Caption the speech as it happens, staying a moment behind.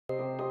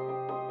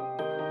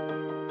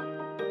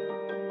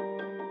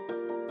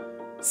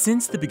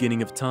Since the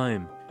beginning of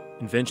time,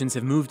 inventions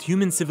have moved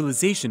human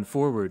civilization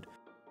forward,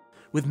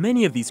 with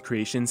many of these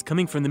creations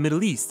coming from the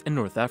Middle East and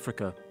North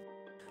Africa.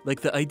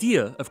 Like the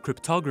idea of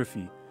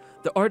cryptography,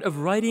 the art of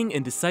writing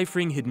and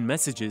deciphering hidden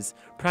messages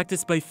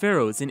practiced by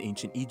pharaohs in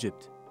ancient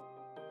Egypt.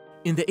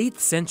 In the 8th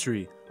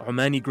century,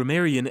 Omani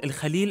grammarian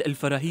Al-Khalil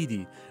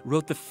al-Farahidi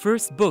wrote the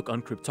first book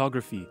on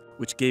cryptography,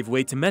 which gave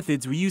way to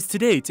methods we use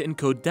today to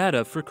encode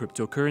data for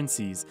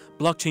cryptocurrencies,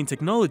 blockchain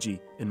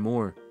technology, and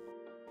more.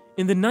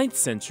 In the 9th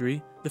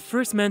century, the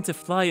first man to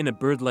fly in a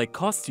bird-like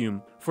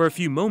costume, for a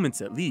few moments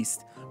at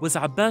least, was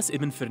Abbas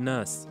ibn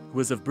Firnas, who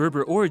was of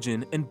Berber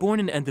origin and born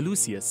in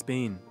Andalusia,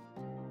 Spain.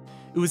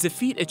 It was a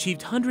feat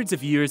achieved hundreds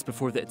of years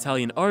before the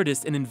Italian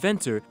artist and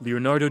inventor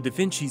Leonardo da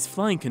Vinci's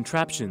flying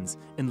contraptions,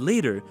 and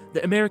later,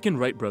 the American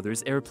Wright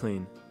brothers'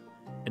 airplane.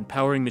 And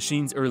powering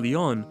machines early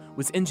on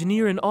was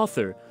engineer and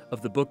author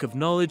of the Book of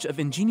Knowledge of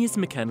Ingenious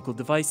Mechanical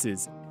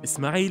Devices,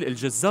 Ismail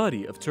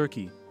al-Jazari of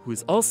Turkey, who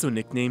is also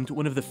nicknamed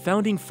one of the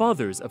founding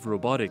fathers of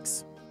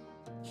robotics.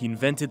 He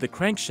invented the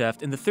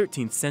crankshaft in the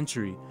 13th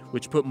century,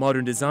 which put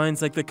modern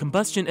designs like the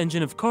combustion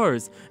engine of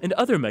cars and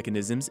other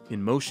mechanisms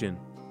in motion.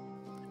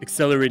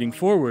 Accelerating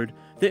forward,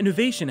 the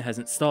innovation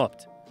hasn't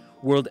stopped.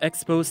 World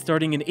Expos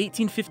starting in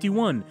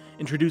 1851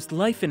 introduced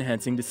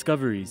life-enhancing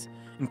discoveries,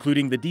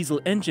 including the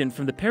diesel engine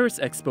from the Paris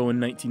Expo in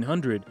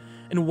 1900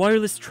 and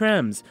wireless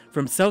trams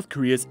from South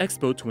Korea's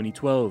Expo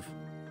 2012.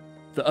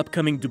 The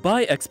upcoming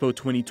Dubai Expo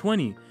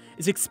 2020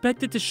 is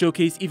expected to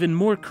showcase even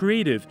more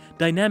creative,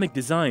 dynamic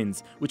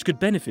designs which could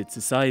benefit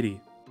society.